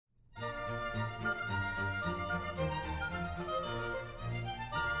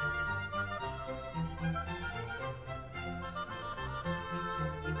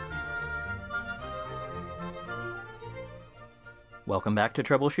Welcome back to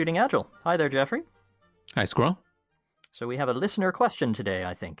Troubleshooting Agile. Hi there, Jeffrey. Hi, Squirrel. So we have a listener question today,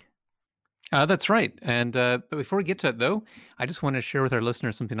 I think. That's right. And but before we get to it, though, I just want to share with our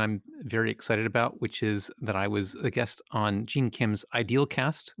listeners something I'm very excited about, which is that I was a guest on Gene Kim's Ideal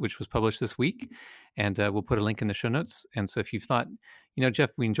Cast, which was published this week. And we'll put a link in the show notes. And so if you've thought, Jeff,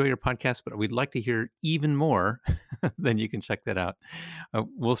 we enjoy your podcast, but we'd like to hear even more, then you can check that out.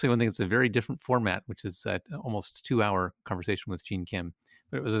 We'll say one thing, it's a very different format, which is almost 2-hour conversation with Gene Kim.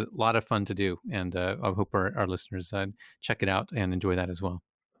 But it was a lot of fun to do. And I hope our listeners check it out and enjoy that as well.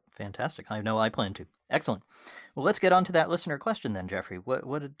 Fantastic. I know I plan to. Excellent. Well, let's get on to that listener question then, Jeffrey.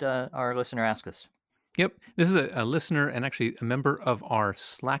 What did our listener ask us? Yep. This is a listener and actually a member of our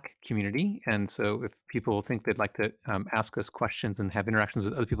Slack community. And so if people think they'd like to ask us questions and have interactions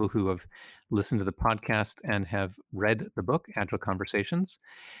with other people who have listened to the podcast and have read the book, Agile Conversations,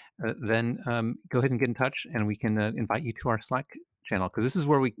 then go ahead and get in touch and we can invite you to our Slack channel, because this is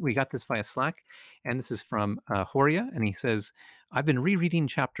where we got this via Slack. And this is from Horia. And he says, I've been rereading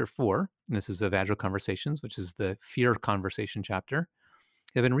chapter 4. And this is of Agile Conversations, which is the fear conversation chapter.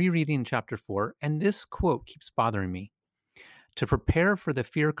 I've been rereading chapter 4, and this quote keeps bothering me. To prepare for the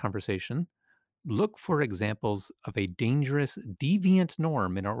fear conversation, look for examples of a dangerous, deviant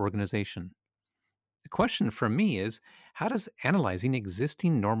norm in our organization. The question for me is, how does analyzing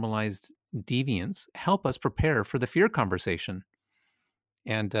existing normalized deviance help us prepare for the fear conversation?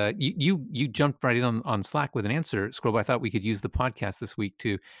 And you jumped right in on Slack with an answer, Scroll. I thought we could use the podcast this week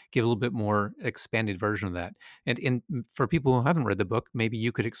to give a little bit more expanded version of that. And for people who haven't read the book, maybe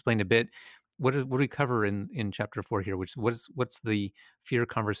you could explain a bit what do we cover in chapter 4 here, which what's the fear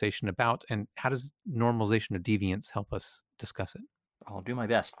conversation about, and how does normalization of deviance help us discuss it? I'll do my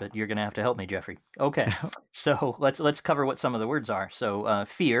best, but you're going to have to help me, Jeffrey. Okay, so let's cover what some of the words are. So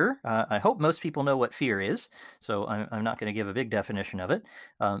fear, I hope most people know what fear is, so I'm not going to give a big definition of it,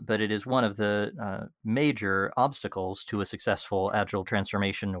 but it is one of the major obstacles to a successful Agile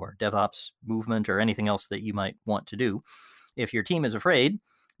transformation or DevOps movement or anything else that you might want to do. If your team is afraid,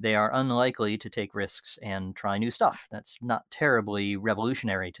 they are unlikely to take risks and try new stuff. That's not terribly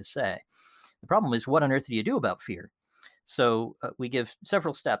revolutionary to say. The problem is, what on earth do you do about fear? So we give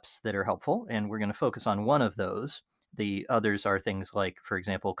several steps that are helpful, and we're going to focus on one of those. The others are things like, for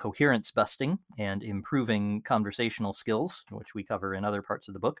example, coherence busting and improving conversational skills, which we cover in other parts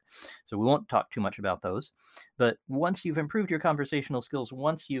of the book. So we won't talk too much about those. But once you've improved your conversational skills,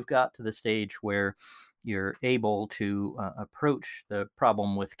 once you've got to the stage where you're able to approach the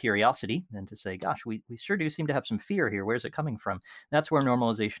problem with curiosity and to say, gosh, we sure do seem to have some fear here. Where's it coming from? That's where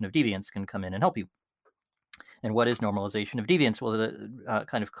normalization of deviance can come in and help you. And what is normalization of deviance? Well, the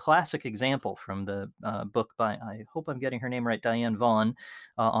kind of classic example from the book by, I hope I'm getting her name right, Diane Vaughan,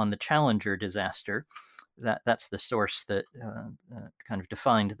 on the Challenger disaster. That's the source that kind of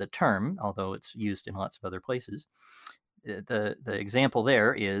defined the term, although it's used in lots of other places. The example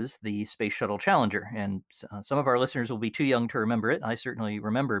there is the Space Shuttle Challenger, and some of our listeners will be too young to remember it. I certainly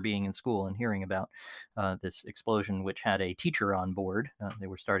remember being in school and hearing about this explosion, which had a teacher on board. They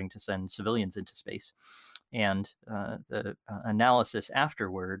were starting to send civilians into space. And the analysis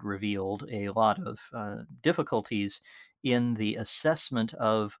afterward revealed a lot of difficulties in the assessment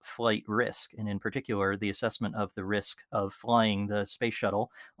of flight risk, and in particular, the assessment of the risk of flying the space shuttle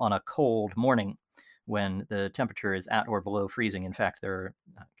on a cold morning when the temperature is at or below freezing. In fact, there are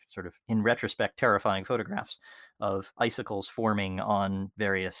sort of, in retrospect, terrifying photographs of icicles forming on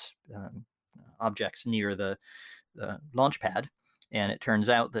various objects near the launch pad. And it turns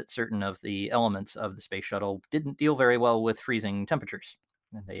out that certain of the elements of the space shuttle didn't deal very well with freezing temperatures.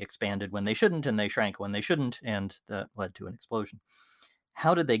 And they expanded when they shouldn't, and they shrank when they shouldn't, and that led to an explosion.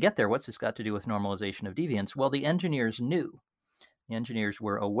 How did they get there? What's this got to do with normalization of deviance? Well, the engineers knew. The engineers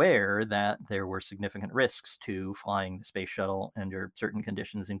were aware that there were significant risks to flying the space shuttle under certain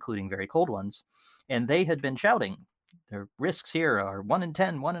conditions, including very cold ones. And they had been shouting, the risks here are 1 in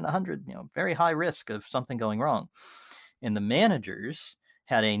 10, 1 in 100, very high risk of something going wrong. And the managers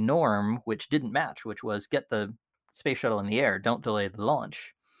had a norm which didn't match, which was get the space shuttle in the air, don't delay the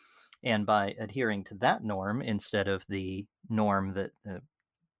launch. And by adhering to that norm instead of the norm that the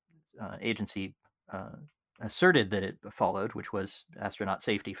agency asserted that it followed, which was astronaut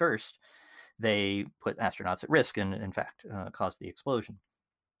safety first, they put astronauts at risk and, in fact, caused the explosion.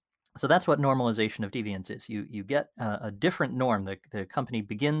 So that's what normalization of deviance is. You get a different norm. The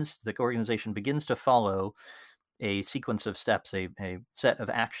organization begins to follow a sequence of steps, a set of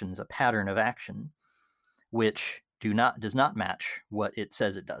actions, a pattern of action, which does not match what it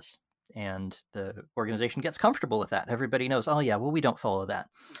says it does. And the organization gets comfortable with that. Everybody knows, oh yeah, well, we don't follow that.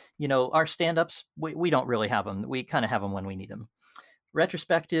 Our stand-ups, we don't really have them. We kind of have them when we need them.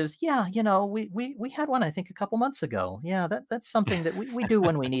 Retrospectives, yeah, we had one, I think, a couple months ago. Yeah, that's something that we do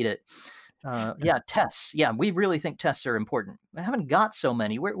when we need it. Yeah, tests. Yeah, we really think tests are important. I haven't got so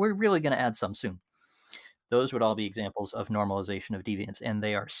many. We're really going to add some soon. Those would all be examples of normalization of deviance, and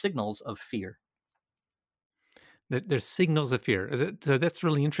they are signals of fear. There's signals of fear. So that's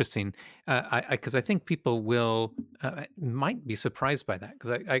really interesting. Because I think people will might be surprised by that,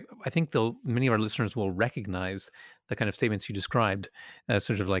 because I think they'll many of our listeners will recognize the kind of statements you described as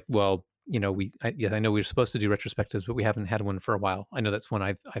sort of like, well, yes, I know we're supposed to do retrospectives, but we haven't had one for a while. I know that's one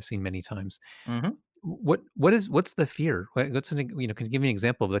I've seen many times. Hmm. What's the fear? Can you give me an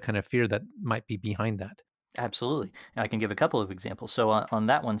example of the kind of fear that might be behind that? Absolutely. I can give a couple of examples. So on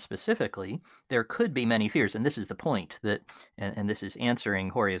that one specifically, there could be many fears, and this is the point that, and this is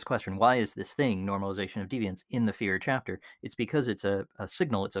answering Horia's question: why is this thing, normalization of deviance, in the fear chapter? It's because it's a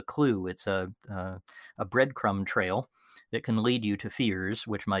signal, it's a clue, it's a breadcrumb trail that can lead you to fears,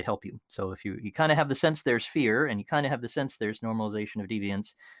 which might help you. So if you kind of have the sense there's fear, and you kind of have the sense there's normalization of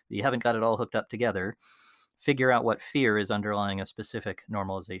deviance, but you haven't got it all hooked up together, figure out what fear is underlying a specific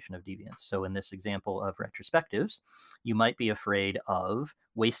normalization of deviance. So in this example of retrospectives, you might be afraid of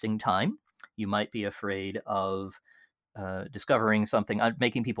wasting time. You might be afraid of discovering something,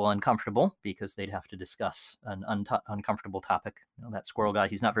 making people uncomfortable because they'd have to discuss an uncomfortable topic. That squirrel guy,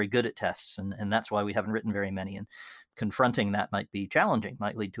 he's not very good at tests, and that's why we haven't written very many. And confronting that might be challenging,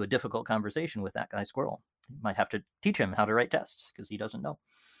 might lead to a difficult conversation with that guy squirrel. You might have to teach him how to write tests because he doesn't know.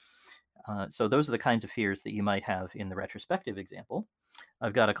 So those are the kinds of fears that you might have in the retrospective example.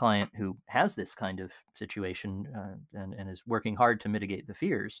 I've got a client who has this kind of situation and is working hard to mitigate the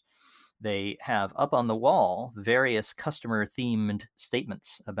fears. They have up on the wall various customer themed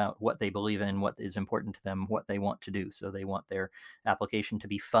statements about what they believe in, what is important to them, what they want to do. So they want their application to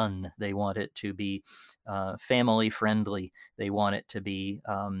be fun. They want it to be family friendly. They want it to be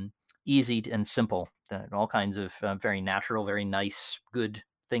easy and simple. All kinds of very natural, very nice, good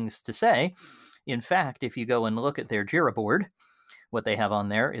things to say. In fact, if you go and look at their Jira board, what they have on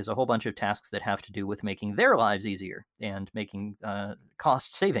there is a whole bunch of tasks that have to do with making their lives easier and making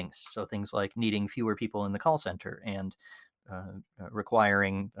cost savings. So things like needing fewer people in the call center and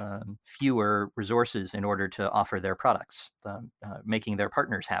requiring fewer resources in order to offer their products, making their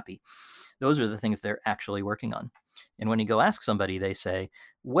partners happy. Those are the things they're actually working on. And when you go ask somebody, they say,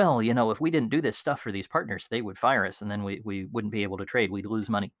 well, if we didn't do this stuff for these partners, they would fire us and then we wouldn't be able to trade. We'd lose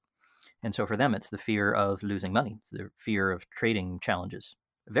money. And so for them, it's the fear of losing money. It's the fear of trading challenges.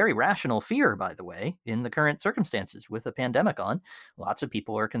 A very rational fear, by the way, in the current circumstances with a pandemic on. Lots of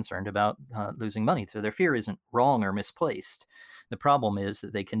people are concerned about losing money. So their fear isn't wrong or misplaced. The problem is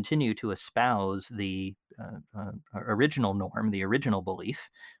that they continue to espouse the original norm, the original belief.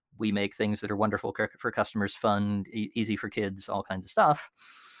 We make things that are wonderful for customers, fun, easy for kids, all kinds of stuff.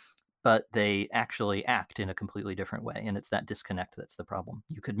 But they actually act in a completely different way. And it's that disconnect that's the problem.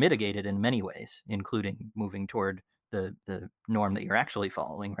 You could mitigate it in many ways, including moving toward the norm that you're actually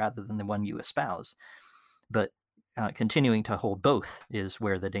following rather than the one you espouse. But continuing to hold both is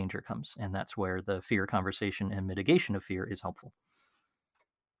where the danger comes. And that's where the fear conversation and mitigation of fear is helpful.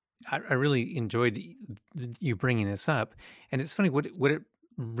 I really enjoyed you bringing this up, and it's funny what it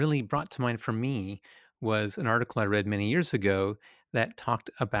really brought to mind for me was an article I read many years ago that talked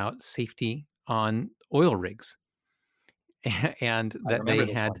about safety on oil rigs, and I remember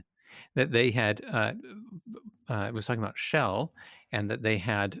this one. that they had it was talking about Shell, and that they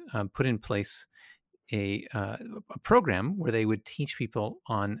had put in place a program where they would teach people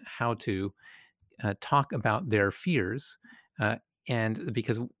on how to talk about their fears, and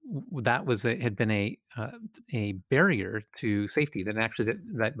because that had been a barrier to safety, that actually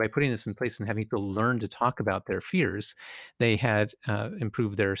that by putting this in place and having people learn to talk about their fears, they had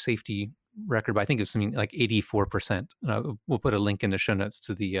improved their safety record by, I think it's something like 84%. We'll put a link in the show notes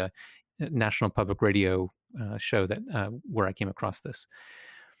to the National Public Radio show that where I came across this.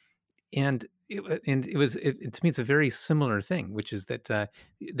 And to me, it's a very similar thing, which is that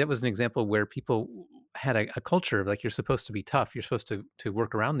that was an example where people had a culture of like, you're supposed to be tough, you're supposed to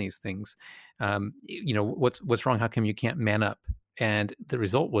work around these things. What's wrong? How come you can't man up? And the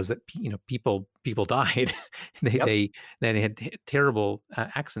result was that people died. they, Yep. they they had terrible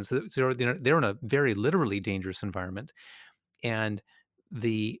accidents. So they're in a very literally dangerous environment, and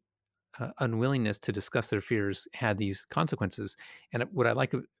the unwillingness to discuss their fears had these consequences. And what I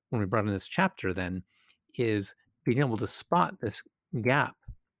like when we brought in this chapter then is being able to spot this gap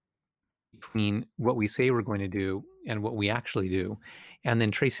between what we say we're going to do and what we actually do, and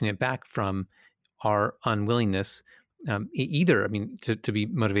then tracing it back from our unwillingness, either, I mean, to be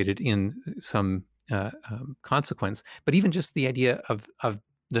motivated in some consequence, but even just the idea of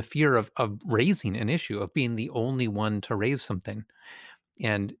the fear of raising an issue, of being the only one to raise something,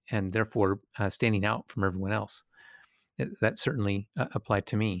 and therefore standing out from everyone else. That certainly applied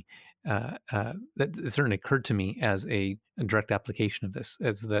to me. That it certainly occurred to me as a direct application of this,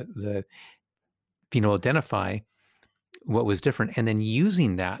 as the identify what was different, and then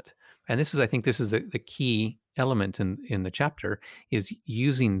using that. And this is, I think, this is the key element in the chapter, is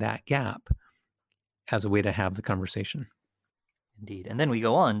using that gap as a way to have the conversation. Indeed. And then we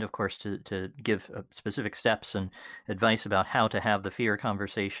go on, of course, to give specific steps and advice about how to have the fear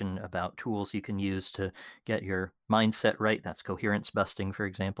conversation, about tools you can use to get your mindset right. That's coherence busting, for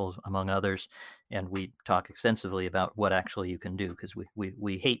example, among others. And we talk extensively about what actually you can do, because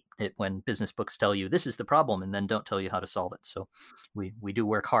we hate it when business books tell you this is the problem and then don't tell you how to solve it. So we do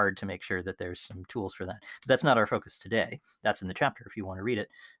work hard to make sure that there's some tools for that. But that's not our focus today. That's in the chapter if you want to read it,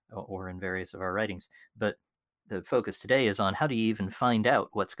 or in various of our writings. But the focus today is on how do you even find out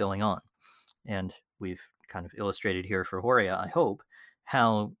what's going on. And we've kind of illustrated here for Horia, I hope,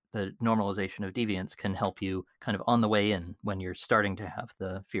 how the normalization of deviance can help you kind of on the way in when you're starting to have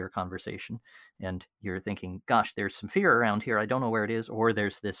the fear conversation and you're thinking, gosh, there's some fear around here, I don't know where it is, or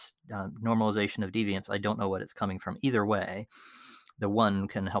there's this normalization of deviance, I don't know what it's coming from. Either way, the one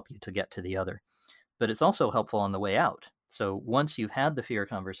can help you to get to the other. But it's also helpful on the way out. So once you've had the fear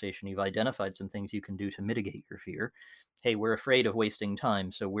conversation, you've identified some things you can do to mitigate your fear. Hey, we're afraid of wasting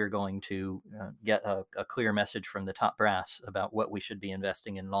time, so we're going to get a clear message from the top brass about what we should be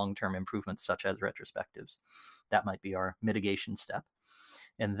investing in long-term improvements, such as retrospectives. That might be our mitigation step.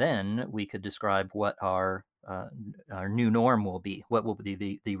 And then we could describe what our new norm will be. What will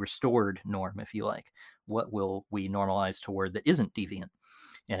be the restored norm, if you like? What will we normalize toward that isn't deviant?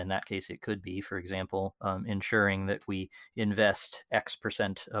 And in that case, it could be, for example, ensuring that we invest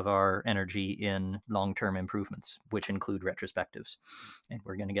X% of our energy in long-term improvements, which include retrospectives. And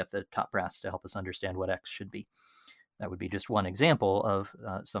we're going to get the top brass to help us understand what X should be. That would be just one example of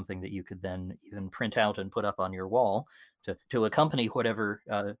something that you could then even print out and put up on your wall to accompany whatever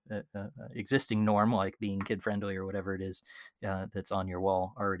existing norm, like being kid-friendly or whatever it is that's on your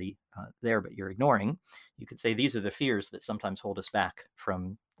wall already there, but you're ignoring. You could say these are the fears that sometimes hold us back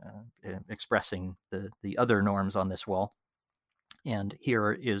from expressing the other norms on this wall. And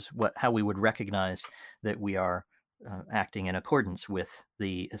here is how we would recognize that we are acting in accordance with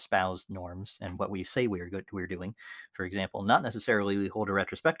the espoused norms and what we say we're doing. For example, not necessarily we hold a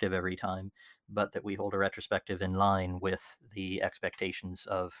retrospective every time, but that we hold a retrospective in line with the expectations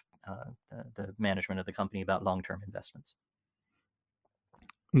of the management of the company about long-term investments.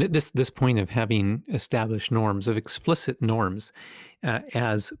 This point of having established norms, of explicit norms,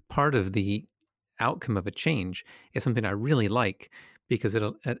 as part of the outcome of a change, is something I really like, because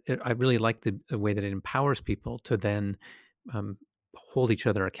I really like the way that it empowers people to then hold each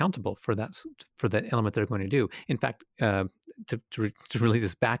other accountable for that element they're going to do. In fact, to relate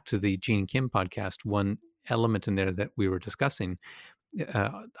this back to the Gene Kim podcast, one element in there that we were discussing,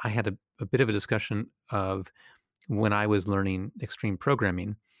 I had a bit of a discussion of when I was learning extreme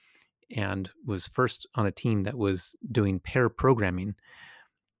programming and was first on a team that was doing pair programming.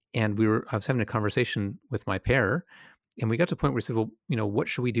 And I was having a conversation with my pair, and we got to a point where we said, well, what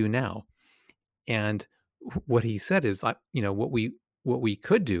should we do now? And what he said is, what we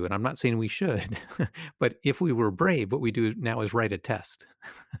could do, and I'm not saying we should, but if we were brave, what we do now is write a test.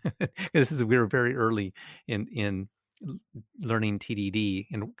 We were very early in learning TDD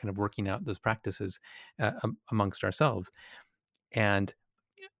and kind of working out those practices amongst ourselves. And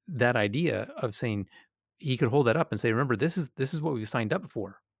that idea of saying, he could hold that up and say, remember, this is what we've signed up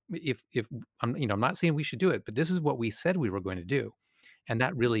for. If I'm not saying we should do it, but this is what we said we were going to do. And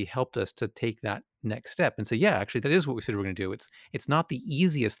that really helped us to take that next step and say, yeah, actually, that is what we said we we're going to do. It's not the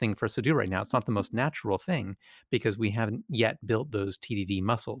easiest thing for us to do right now. It's not the most natural thing, because we haven't yet built those TDD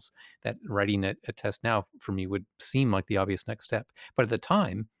muscles. That writing a test now for me would seem like the obvious next step. But at the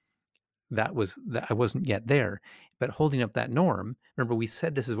time, that I wasn't yet there. But holding up that norm, remember, we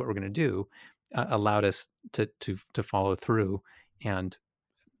said this is what we're going to do, allowed us to follow through and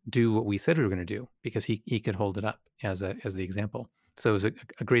do what we said we were going to do, because he could hold it up as the example. So it was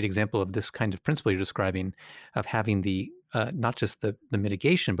a great example of this kind of principle you're describing, of having the not just the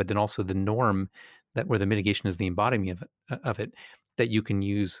mitigation, but then also the norm, that where the mitigation is the embodiment of it, that you can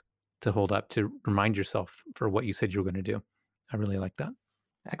use to hold up, to remind yourself for what you said you were going to do. I really like that.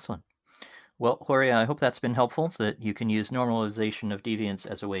 Excellent. Well, Horia, I hope that's been helpful, so that you can use normalization of deviance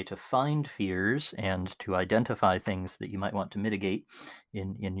as a way to find fears and to identify things that you might want to mitigate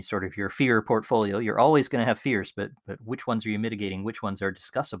in sort of your fear portfolio. You're always going to have fears, but which ones are you mitigating? Which ones are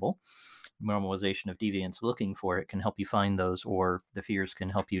discussable? normalization of deviance looking for, it can help you find those, or the fears can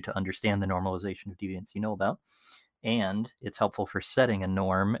help you to understand the normalization of deviance you know about. And it's helpful for setting a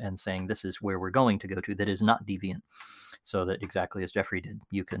norm and saying, this is where we're going to go to that is not deviant. So that, exactly as Jeffrey did,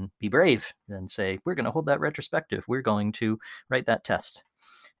 you can be brave and say, we're going to hold that retrospective. We're going to write that test.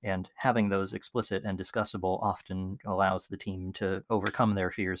 And having those explicit and discussable often allows the team to overcome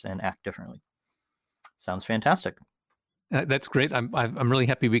their fears and act differently. Sounds fantastic. That's great. I'm really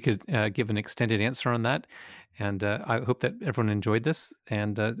happy we could give an extended answer on that, and I hope that everyone enjoyed this.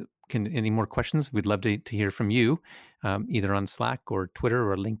 And any more questions? We'd love to hear from you, either on Slack or Twitter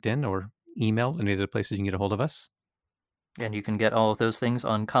or LinkedIn or email. Any other places you can get a hold of us. And you can get all of those things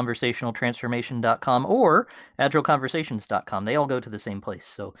on conversationaltransformation.com or agileconversations.com. They all go to the same place.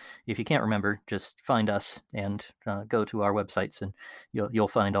 So if you can't remember, just find us and go to our websites, and you'll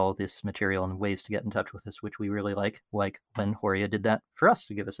find all of this material and ways to get in touch with us, which we really like when Horia did that for us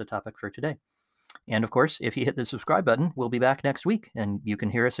to give us a topic for today. And of course, if you hit the subscribe button, we'll be back next week and you can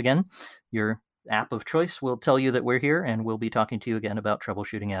hear us again. Your app of choice will tell you that we're here, and we'll be talking to you again about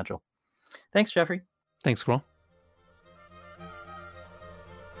troubleshooting Agile. Thanks, Jeffrey. Thanks, Squirrel.